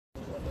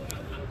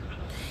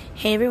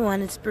Hey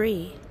everyone, it's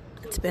Bree.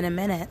 It's been a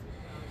minute.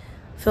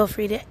 Feel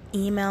free to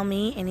email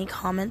me any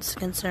comments,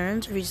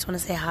 concerns, or if you just want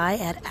to say hi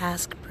at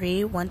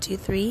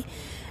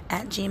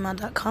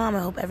askbree123@gmail.com. I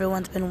hope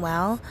everyone's been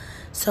well.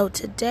 So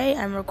today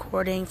I'm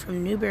recording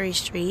from Newbury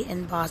Street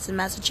in Boston,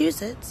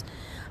 Massachusetts.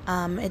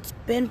 It's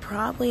been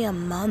probably a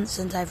month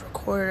since I've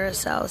recorded or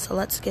so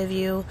let's give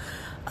you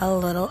a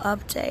little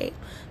update.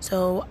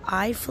 So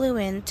I flew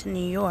into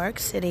New York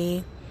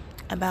City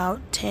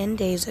about 10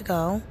 days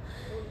ago.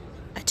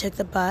 I took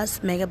the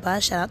bus, Mega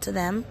Bus, shout out to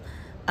them,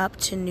 up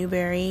to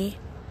Newbury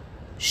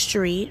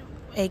Street,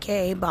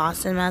 aka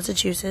Boston,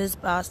 Massachusetts,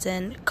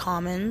 Boston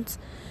Commons.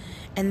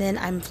 And then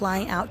I'm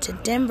flying out to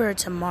Denver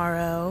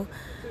tomorrow,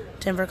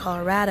 Denver,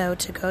 Colorado,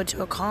 to go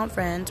to a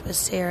conference with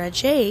Sarah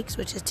Jakes,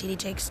 which is T.D.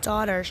 Jakes'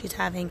 daughter. She's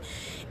having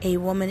a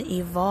Woman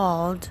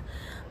Evolved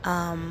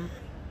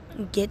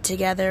get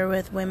together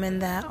with women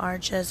that are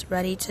just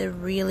ready to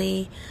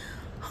really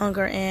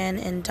hunger in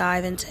and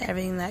dive into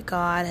everything that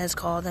God has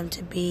called them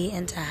to be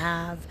and to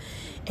have.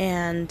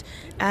 And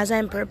as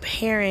I'm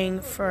preparing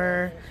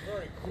for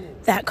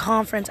that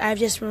conference, I've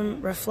just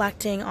been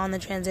reflecting on the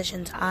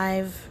transitions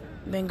I've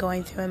been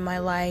going through in my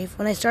life.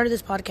 When I started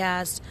this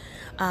podcast,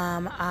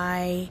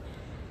 I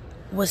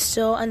was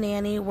still a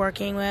nanny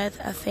working with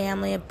a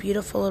family, a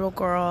beautiful little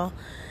girl,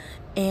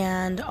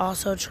 and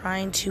also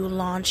trying to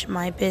launch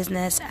my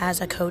business as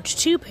a coach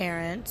to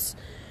parents,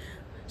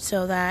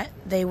 so that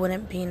they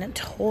wouldn't be in a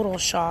total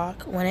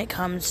shock when it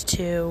comes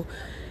to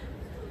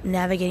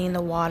navigating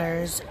the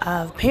waters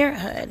of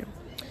parenthood.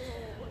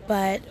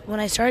 But when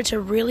I started to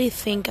really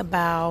think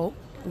about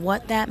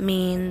what that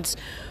means,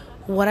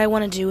 what I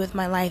want to do with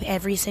my life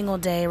every single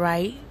day,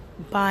 right?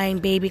 Buying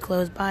baby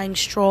clothes, buying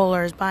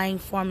strollers, buying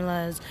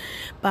formulas,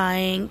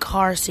 buying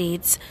car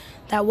seats,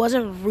 that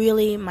wasn't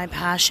really my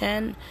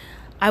passion.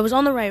 I was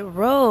on the right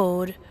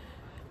road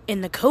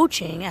in the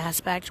coaching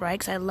aspect, right?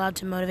 Because I love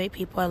to motivate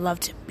people. I love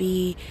to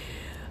be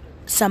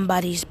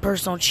somebody's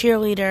personal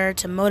cheerleader,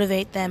 to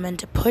motivate them and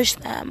to push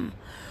them.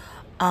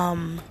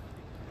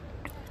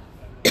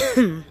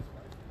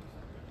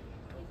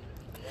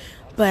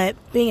 But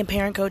being a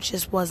parent coach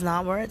just was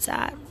not where it's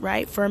at,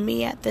 right? For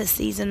me at this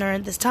season or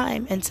at this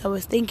time. And so I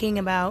was thinking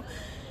about,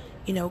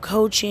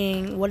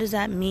 coaching, what does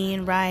that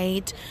mean,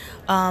 right?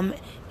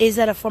 Is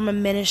that a form of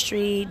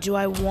ministry? Do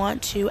I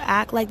want to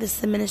act like this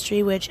is a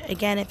ministry? Which,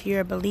 again, if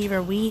you're a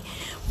believer, we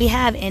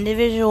have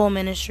individual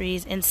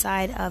ministries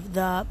inside of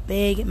the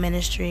big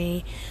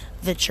ministry,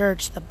 the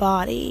church, the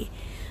body.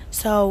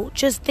 So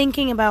just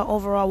thinking about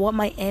overall what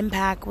my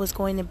impact was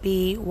going to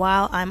be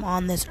while I'm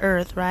on this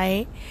earth,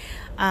 right?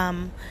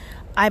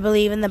 I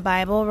believe in the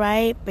Bible,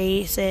 right?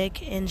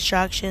 Basic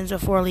instructions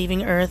before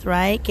leaving earth,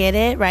 right? Get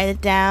it? Write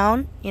it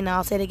down.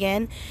 I'll say it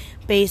again.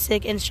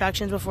 Basic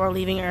instructions before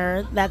leaving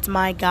earth. That's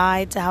my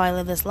guide to how I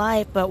live this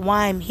life. But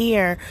why I'm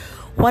here,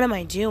 what am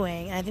I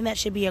doing? And I think that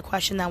should be a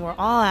question that we're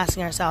all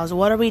asking ourselves.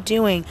 What are we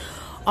doing?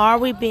 Are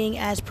we being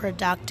as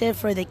productive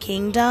for the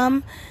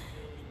kingdom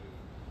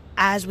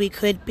as we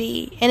could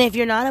be? And if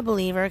you're not a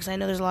believer, because I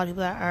know there's a lot of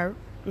people that are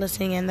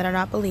listening in that are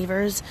not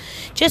believers,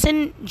 just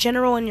in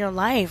general in your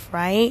life,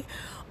 right?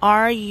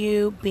 Are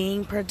you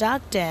being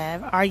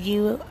productive? Are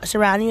you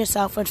surrounding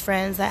yourself with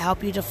friends that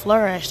help you to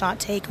flourish, not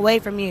take away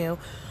from you?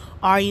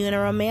 Are you in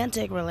a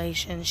romantic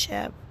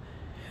relationship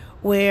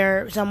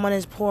where someone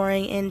is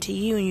pouring into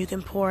you and you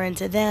can pour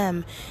into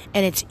them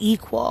and it's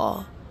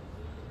equal?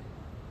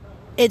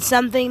 It's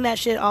something that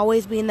should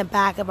always be in the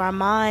back of our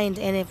mind.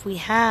 And if we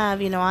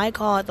have, I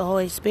call it the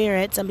Holy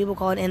Spirit. Some people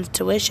call it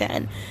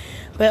intuition.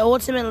 But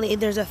ultimately,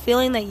 there's a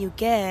feeling that you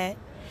get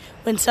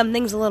when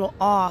something's a little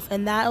off.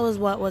 And that was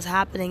what was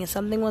happening.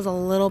 Something was a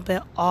little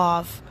bit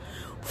off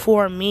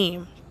for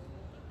me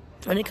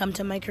when it comes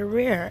to my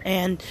career.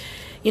 And,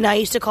 I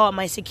used to call it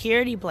my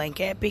security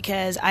blanket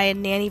because I had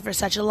nannied for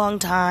such a long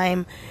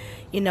time.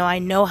 I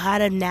know how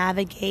to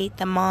navigate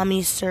the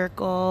mommy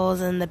circles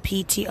and the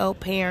PTO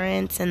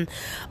parents and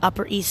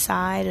Upper East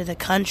Side or the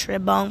country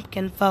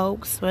bumpkin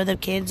folks where the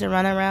kids are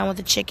running around with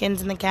the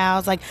chickens and the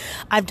cows. Like,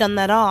 I've done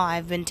that all.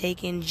 I've been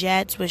taking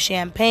jets with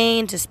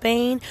champagne to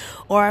Spain,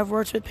 or I've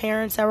worked with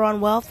parents that were on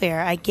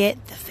welfare. I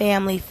get the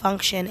family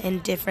function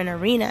in different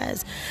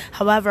arenas.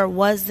 However,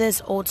 was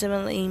this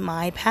ultimately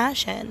my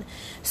passion?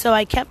 So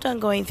I kept on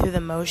going through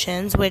the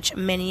motions, which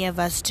many of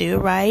us do,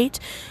 right?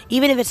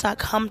 Even if it's not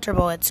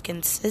comfortable, it's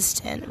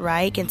consistent,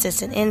 right?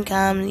 Consistent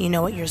income, you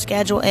know what your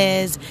schedule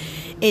is.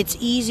 It's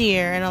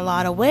easier in a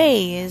lot of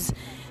ways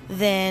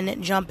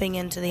than jumping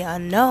into the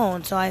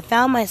unknown. So I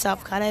found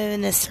myself kind of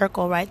in this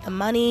circle, right? The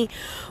money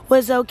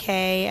was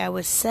okay. I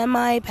was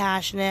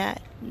semi-passionate.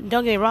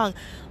 Don't get me wrong,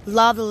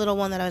 love the little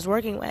one that I was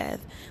working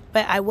with,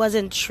 but I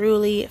wasn't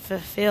truly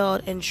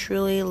fulfilled and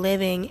truly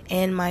living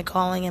in my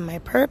calling and my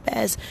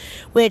purpose,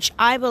 which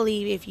I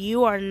believe if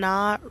you are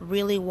not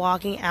really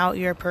walking out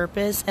your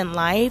purpose in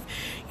life,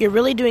 you're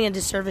really doing a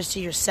disservice to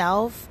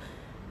yourself,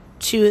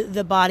 to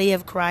the body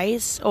of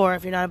Christ, or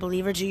if you're not a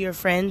believer, to your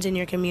friends in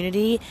your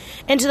community,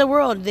 and to the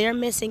world. They're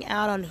missing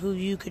out on who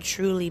you could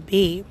truly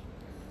be.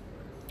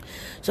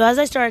 So as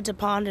I started to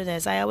ponder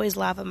this, I always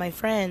laugh at my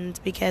friends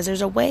because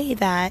there's a way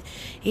that,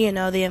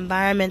 the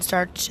environment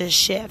starts to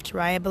shift,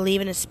 right? I believe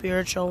in a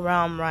spiritual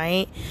realm,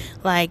 right?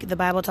 Like the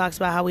Bible talks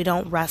about how we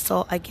don't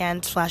wrestle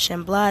against flesh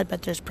and blood,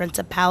 but there's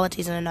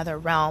principalities in another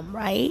realm,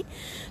 right?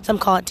 Some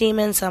call it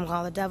demons, some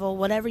call it devil,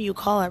 whatever you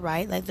call it,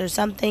 right? Like there's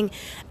something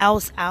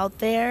else out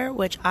there,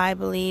 which I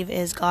believe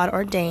is God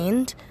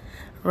ordained,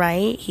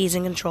 right? He's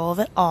in control of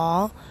it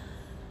all.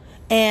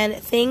 And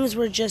things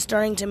were just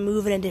starting to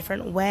move in a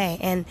different way.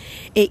 And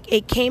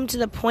it came to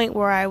the point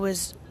where I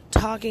was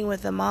talking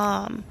with a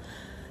mom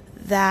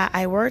that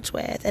I worked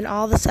with, and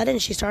all of a sudden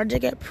she started to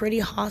get pretty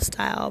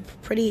hostile,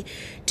 pretty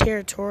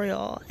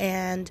territorial,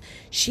 and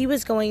she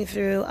was going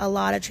through a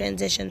lot of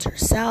transitions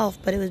herself,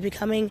 but it was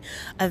becoming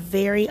a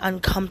very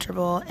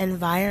uncomfortable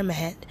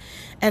environment.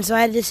 And so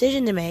I had a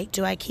decision to make.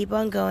 Do I keep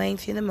on going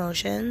through the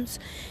motions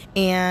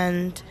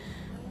and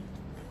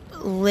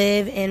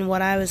live in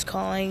what I was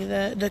calling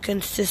the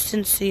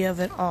consistency of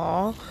it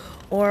all,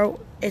 or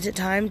is it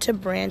time to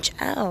branch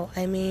out?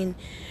 I mean,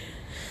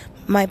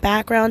 my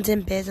background's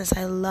in business.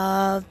 I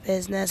love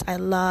business. I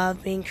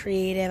love being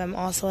creative. I'm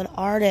also an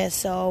artist.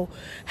 So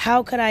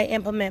how could I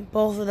implement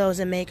both of those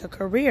and make a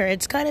career?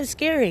 It's kind of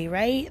scary,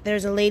 right?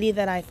 There's a lady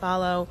that I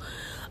follow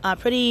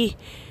pretty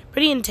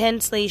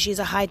intensely. She's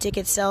a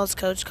high-ticket sales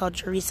coach called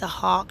Teresa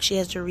Hawk. She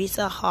has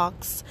Teresa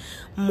Hawk's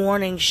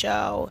morning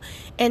show.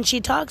 And she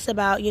talks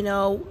about,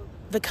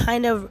 the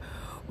kind of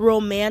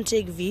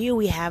romantic view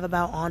we have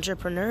about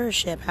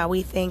entrepreneurship, how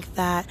we think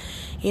that,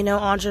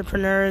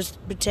 entrepreneurs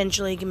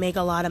potentially can make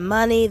a lot of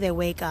money. They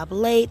wake up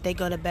late, they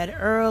go to bed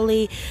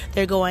early,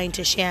 they're going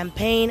to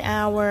champagne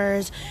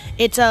hours.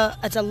 It's a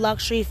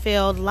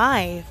luxury-filled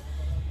life.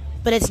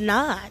 But it's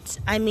not.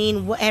 I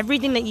mean,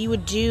 everything that you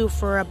would do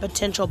for a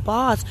potential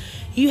boss,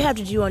 you have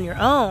to do on your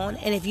own.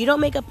 And if you don't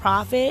make a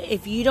profit,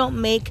 if you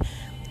don't make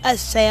a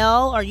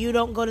sale, or you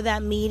don't go to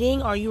that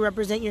meeting, or you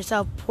represent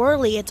yourself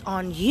poorly, it's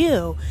on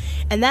you.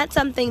 And that's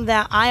something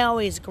that I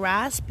always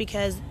grasp,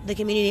 because the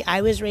community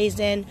I was raised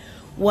in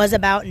was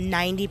about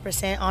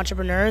 90%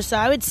 entrepreneurs. So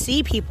I would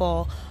see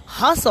people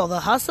hustle.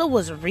 The hustle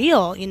was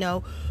real,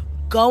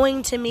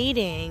 going to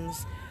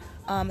meetings,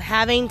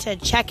 having to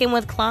check in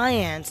with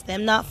clients,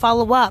 them not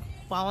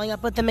following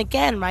up with them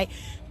again, right?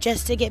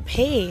 Just to get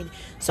paid.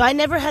 So I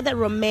never had that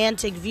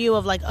romantic view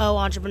of like, oh,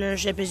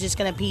 entrepreneurship is just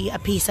going to be a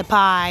piece of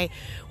pie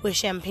with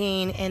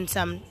champagne and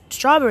some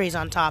strawberries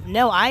on top.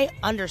 No, I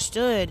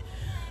understood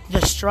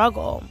the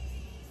struggle.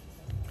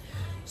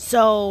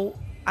 So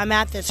I'm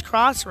at this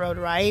crossroad,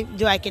 right?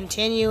 Do I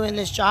continue in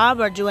this job,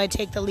 or do I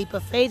take the leap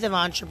of faith of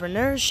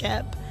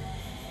entrepreneurship?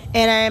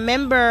 And I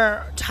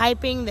remember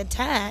typing the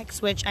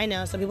text, which I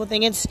know some people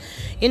think it's,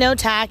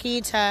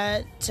 tacky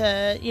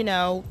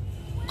to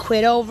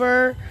quit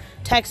over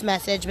text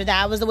message, but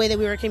that was the way that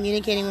we were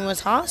communicating when it was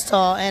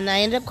hostile. And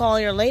I ended up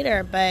calling her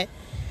later, but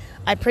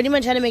I pretty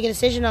much had to make a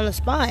decision on the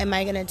spot. Am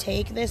I going to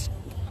take this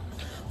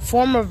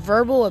form of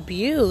verbal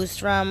abuse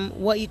from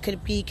what you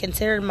could be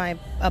considered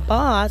a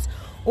boss,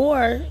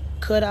 or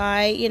could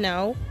I,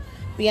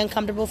 be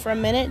uncomfortable for a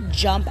minute,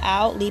 jump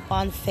out, leap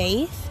on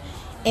faith,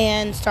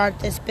 and start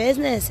this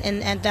business?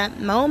 And at that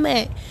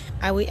moment,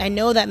 I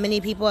know that many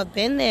people have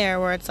been there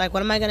where it's like,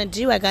 what am I going to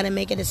do? I got to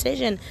make a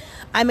decision.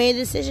 I made a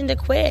decision to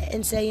quit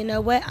and say, you know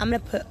what? I'm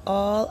going to put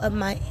all of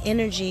my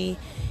energy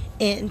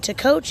into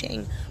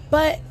coaching.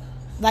 But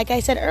like I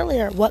said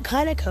earlier, what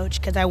kind of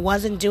coach? Because I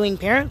wasn't doing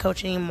parent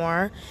coaching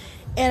anymore.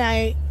 And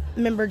I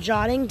remember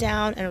jotting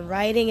down and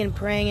writing and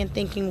praying and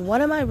thinking,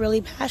 what am I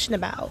really passionate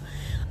about?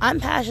 I'm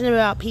passionate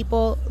about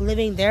people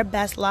living their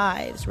best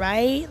lives,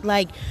 right?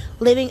 Like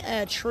living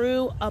a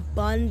true,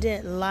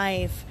 abundant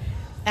life,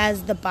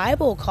 as the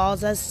Bible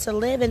calls us to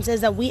live, and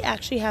says that we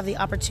actually have the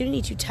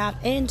opportunity to tap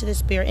into the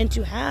Spirit and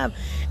to have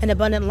an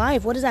abundant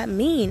life. What does that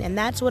mean? And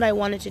that's what I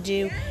wanted to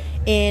do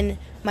in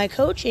my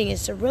coaching,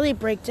 is to really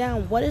break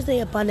down, what does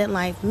the abundant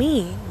life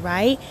mean,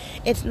 right?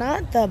 It's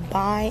not the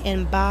by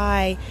and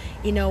by,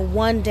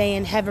 one day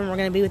in heaven we're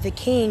going to be with the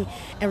King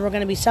and we're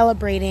going to be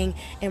celebrating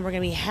and we're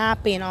going to be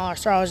happy and all our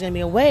sorrows are going to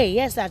be away.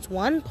 Yes, that's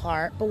one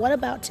part, but what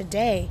about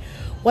today?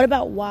 What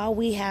about while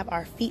we have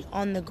our feet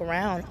on the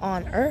ground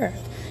on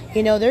earth?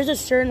 There's a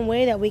certain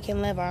way that we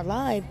can live our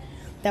life,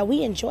 that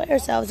we enjoy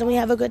ourselves and we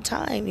have a good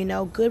time,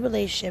 good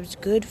relationships,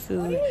 good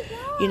food,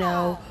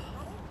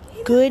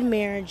 good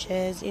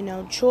marriages,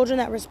 children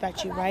that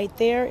respect you, right?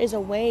 There is a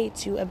way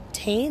to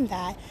obtain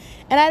that.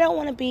 And I don't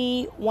want to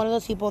be one of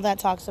those people that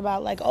talks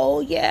about like, oh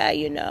yeah,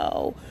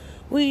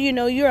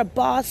 you're a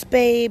boss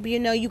babe,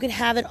 you can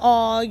have it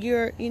all.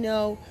 You're,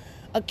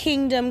 a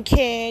kingdom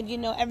kid,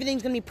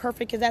 everything's going to be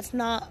perfect, because that's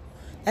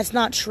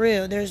not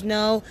true. There's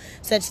no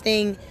such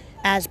thing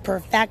as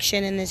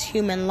perfection in this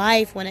human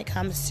life when it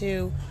comes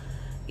to,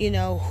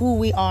 who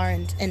we are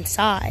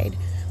inside.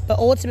 But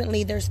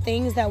ultimately, there's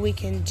things that we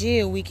can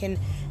do. We can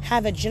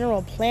have a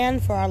general plan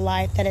for our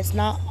life, that it's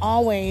not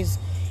always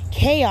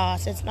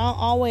chaos. It's not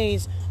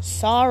always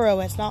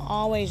sorrow. It's not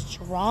always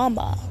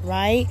drama,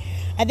 right?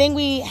 I think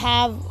we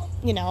have,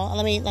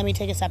 let me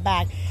take a step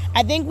back.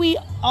 I think we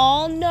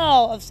all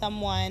know of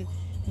someone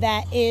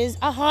that is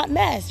a hot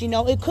mess.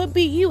 It could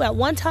be you. At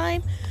one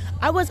time,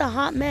 I was a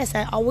hot mess.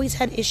 I always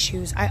had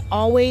issues. I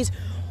always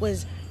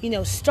was,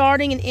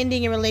 starting and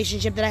ending a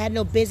relationship that I had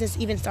no business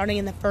even starting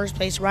in the first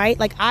place, right?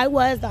 Like, I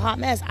was the hot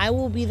mess. I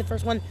will be the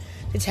first one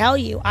to tell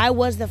you. I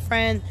was the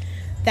friend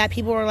that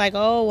people were like,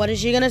 oh, what is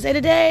she going to say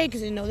today?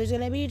 Because there's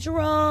going to be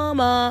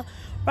drama,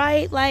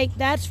 right? Like,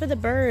 that's for the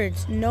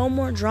birds. No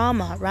more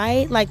drama,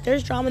 right? Like,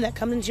 there's drama that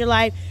comes into your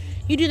life.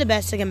 You do the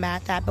best to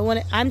combat that. But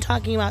when I'm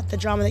talking about the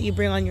drama that you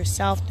bring on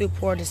yourself through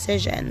poor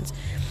decisions.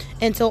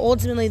 And so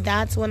ultimately,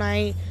 that's when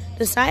I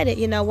decided,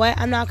 you know what?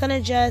 I'm not going to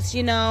just,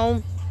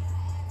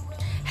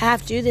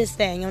 half do this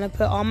thing. I'm going to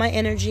put all my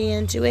energy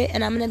into it,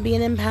 and I'm going to be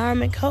an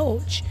empowerment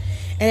coach.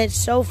 And it's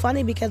so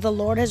funny because the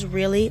Lord has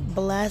really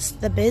blessed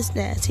the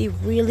business. He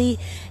really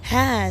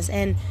has.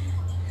 And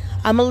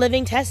I'm a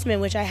living testament,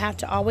 which I have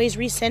to always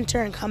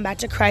recenter and come back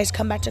to Christ,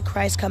 come back to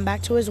Christ, come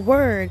back to His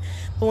Word.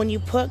 But when you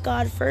put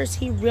God first,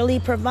 He really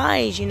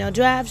provides. Do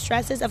I have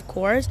stresses? Of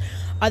course.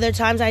 Are there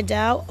times I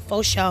doubt?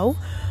 For sure.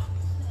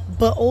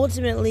 But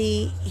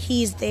ultimately,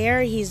 He's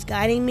there. He's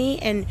guiding me.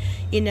 And,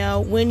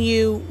 when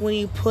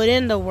you put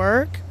in the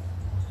work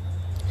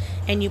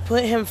and you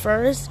put Him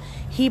first,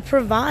 He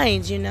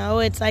provides.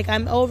 It's like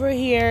I'm over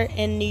here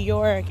in New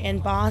York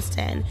and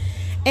Boston,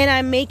 and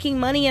I'm making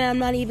money and I'm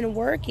not even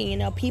working.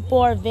 People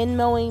are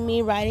Venmoing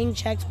me, writing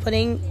checks,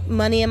 putting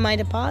money in my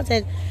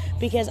deposit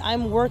because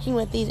I'm working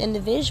with these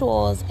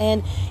individuals.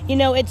 And,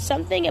 it's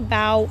something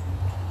about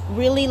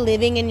really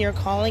living in your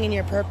calling and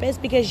your purpose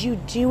because you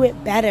do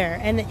it better.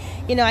 And,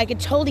 I could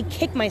totally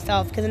kick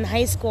myself because in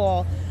high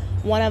school,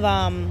 one of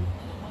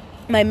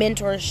my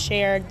mentors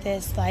shared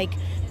this,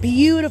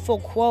 beautiful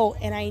quote,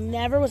 and I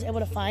never was able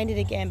to find it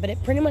again, but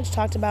it pretty much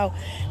talked about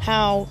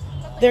how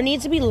there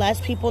needs to be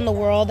less people in the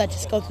world that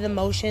just go through the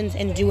motions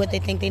and do what they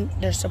think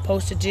they're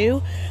supposed to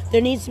do.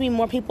 There needs to be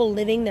more people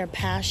living their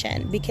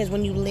passion, because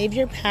when you live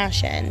your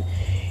passion,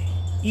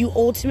 you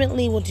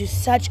ultimately will do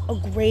such a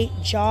great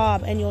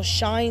job and you'll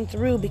shine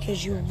through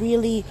because you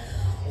really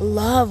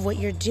love what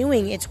you're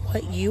doing. It's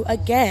what you,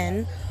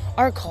 again,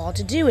 are called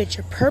to do. It's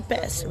your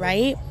purpose,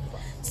 right?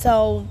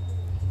 So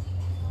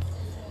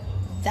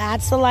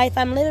that's the life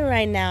I'm living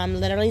right now. I'm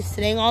literally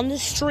sitting on the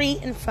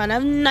street in front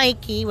of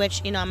Nike,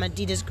 which, I'm an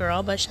Adidas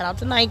girl, but shout out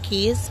to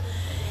Nikes.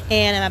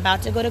 And I'm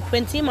about to go to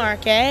Quincy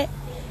Market.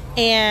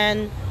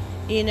 And,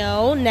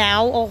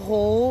 now a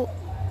whole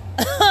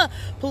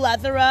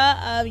plethora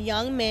of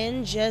young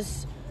men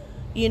just,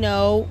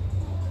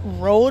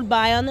 rode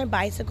by on their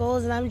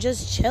bicycles. And I'm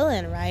just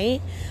chilling, right?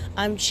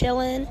 I'm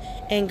chilling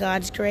in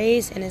God's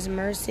grace and His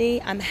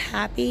mercy. I'm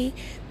happy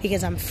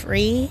because I'm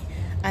free.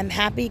 I'm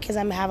happy because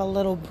I have a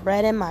little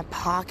bread in my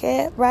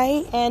pocket,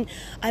 right? And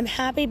I'm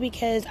happy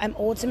because I'm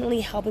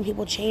ultimately helping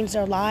people change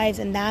their lives,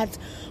 and that's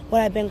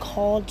what I've been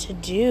called to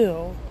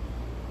do.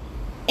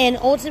 And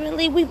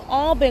ultimately, we've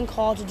all been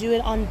called to do it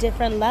on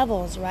different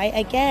levels, right?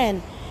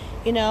 Again,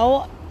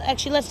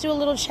 actually, let's do a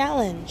little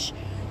challenge.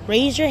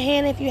 Raise your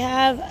hand if you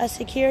have a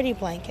security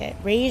blanket.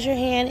 Raise your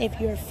hand if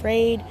you're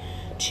afraid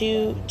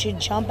to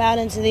jump out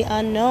into the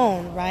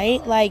unknown,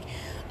 right?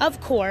 Of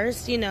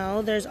course,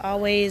 there's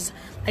always,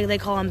 they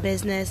call them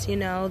business,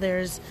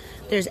 there's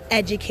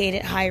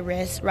educated high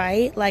risk,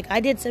 right? I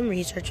did some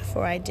research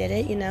before I did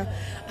it,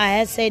 I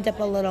had saved up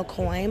a little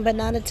coin, but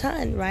not a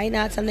ton, right?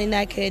 Not something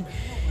that could,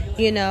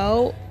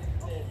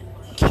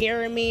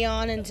 carry me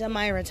on into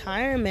my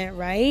retirement,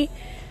 right?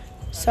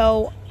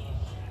 So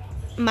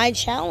my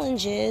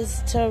challenge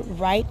is to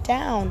write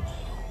down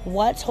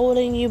what's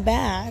holding you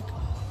back.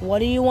 What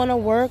do you want to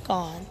work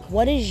on?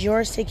 What is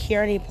your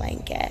security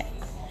blanket?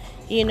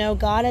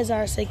 God is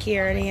our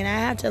security, and I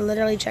have to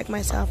literally check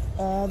myself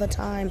all the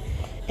time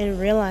and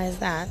realize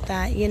that,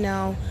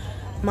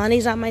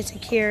 money's not my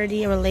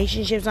security,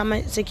 relationships not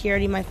my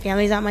security, my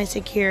family's not my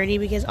security,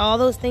 because all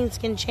those things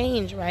can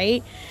change,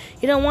 right?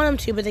 You don't want them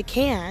to, but they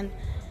can.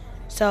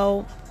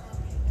 So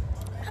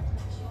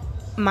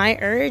my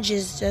urge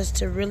is just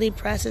to really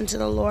press into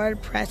the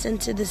Lord, press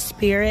into the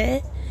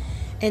Spirit,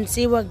 and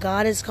see what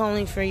God is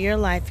calling for your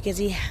life, because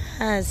He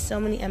has so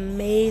many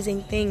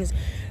amazing things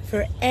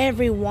for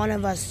every one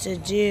of us to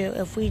do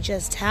if we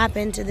just tap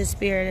into the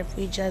Spirit, if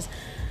we just,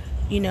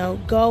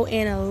 go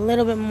in a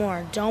little bit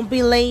more. Don't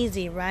be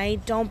lazy,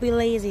 right? Don't be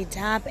lazy.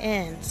 Tap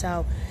in.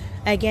 So,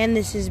 again,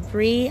 this is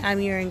Bree. I'm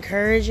your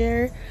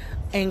encouragement,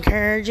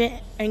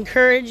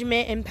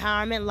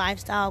 empowerment,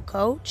 lifestyle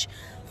coach.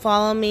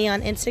 Follow me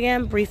on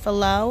Instagram,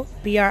 Briefalough,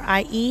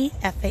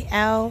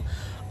 BRIEFALOUGH.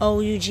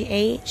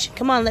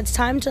 Come on, it's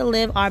time to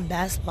live our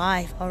best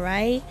life, all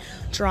right?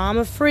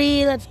 Drama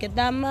free. Let's get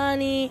that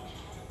money.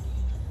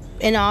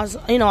 And also,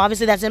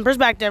 obviously that's in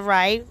perspective,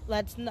 right?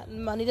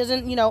 Money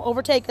doesn't,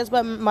 overtake us,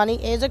 but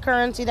money is a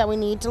currency that we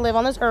need to live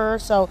on this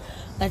earth. So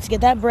let's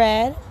get that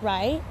bread,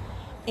 right?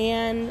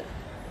 And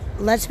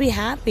let's be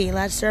happy.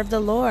 Let's serve the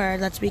Lord.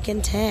 Let's be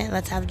content.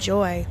 Let's have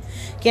joy.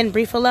 Again,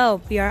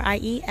 Briefalough,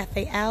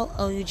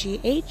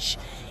 BRIEFALOUGH.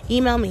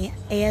 Email me,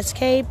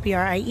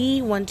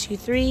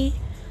 askbrie123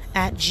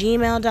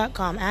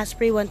 @gmail.com.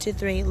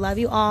 Askbrie123. Love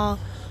you all.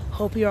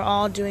 Hope you're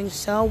all doing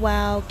so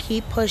well.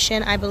 Keep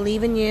pushing. I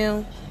believe in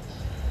you.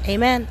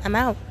 Amen. I'm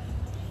out.